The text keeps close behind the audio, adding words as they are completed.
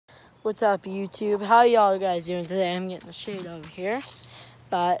What's up, YouTube? How y'all guys doing today? I'm getting the shade over here.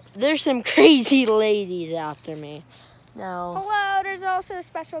 But there's some crazy ladies after me. Now, hello, there's also a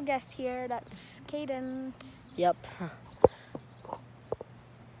special guest here. That's Cadence. Yep.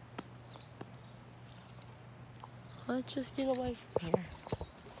 Let's just get away from here.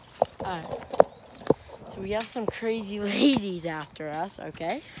 Alright. So we got some crazy ladies after us,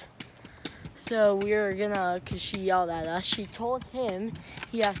 okay? So we're gonna, cause she yelled at us, she told him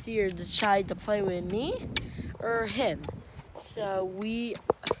he has to either decide to play with me or him. So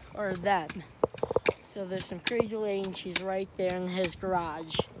or them. So there's some crazy lady and she's right there in his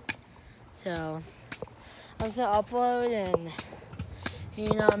garage. So I'm just gonna upload and,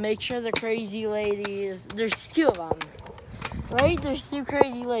 make sure the crazy ladies, there's two of them, right? There's two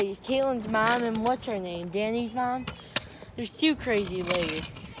crazy ladies, Caitlin's mom and what's her name? Danny's mom? There's two crazy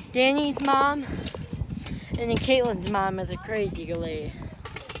ladies. Danny's mom and then Caitlin's mom is a crazy lady.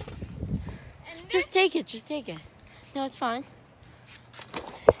 Just take it. No, it's fine.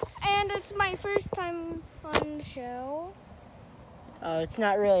 And it's my first time on the show. Oh, it's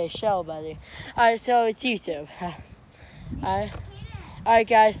not really a show, buddy. Alright, so it's YouTube. Alright,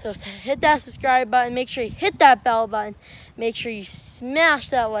 guys, so hit that subscribe button. Make sure you hit that bell button. Make sure you smash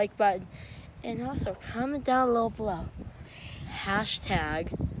that like button. And also, comment down below.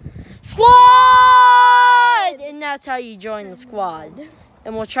 Hashtag squad! And that's how you join the squad.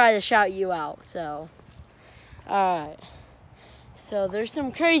 And we'll try to shout you out, so. Alright. So there's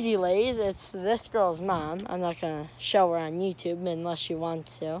some crazy ladies. It's this girl's mom. I'm not going to show her on YouTube unless she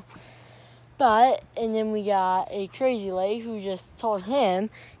wants to. And then we got a crazy lady who just told him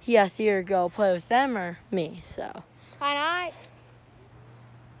he has to either go play with them or me, so. Hi.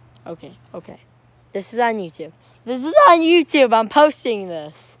 Okay. This is on YouTube. I'm posting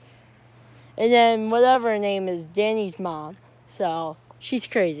this. And then whatever her name is, Danny's mom. So she's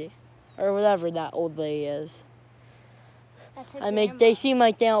crazy. Or whatever that old lady is. They seem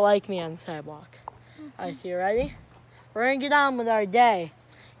like they don't like me on the sidewalk. Alright, so you ready? We're gonna get on with our day.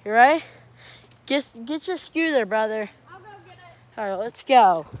 You ready? Get your scooter, brother. I'll go get it. Alright, let's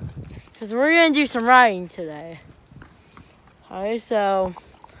go. Because we're gonna do some riding today. Alright, so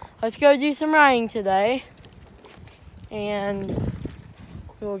let's go do some riding today. And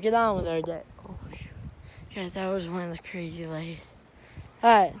we'll get on with our day. Oh, guys, that was one of the crazy ladies.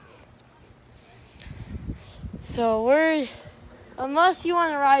 Alright. So unless you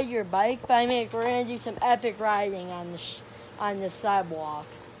want to ride your bike, but we're going to do some epic riding on the sidewalk.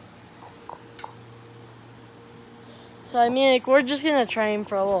 So we're just going to train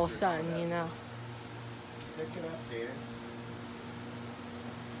for a little sun, Pick it up, Cadence.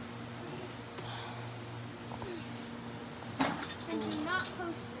 And do not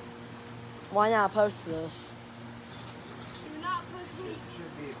post this. Why not post this? Do not post me.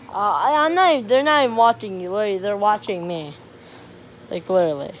 They're not even watching you, literally. They're watching me. Like,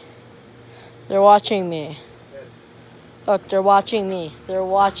 literally. They're watching me. Look, they're watching me. They're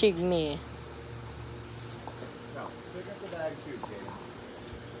watching me. No, pick up the bag too,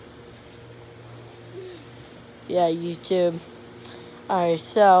 Cadence. Yeah, YouTube. Alright,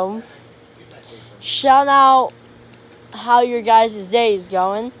 so shout out how your guys' day is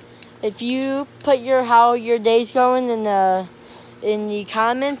going. If you put how your day's going in the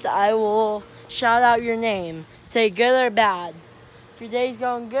comments, I will shout out your name. Say good or bad. If your day's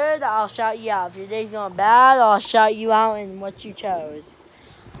going good, I'll shout you out. If your day's going bad, I'll shout you out in what you chose.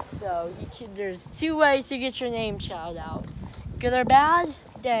 So there's two ways to get your name shouted out. Good or bad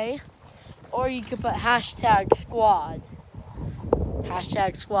day, or you could put hashtag squad.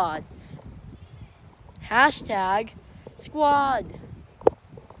 Hashtag squad. Hashtag squad.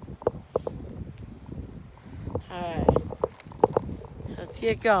 Alright. So let's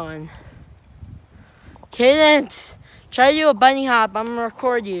get going. Cadence! Try to do a bunny hop. I'm gonna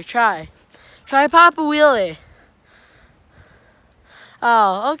record you. Try pop a wheelie.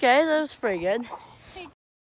 Oh, okay. That was pretty good.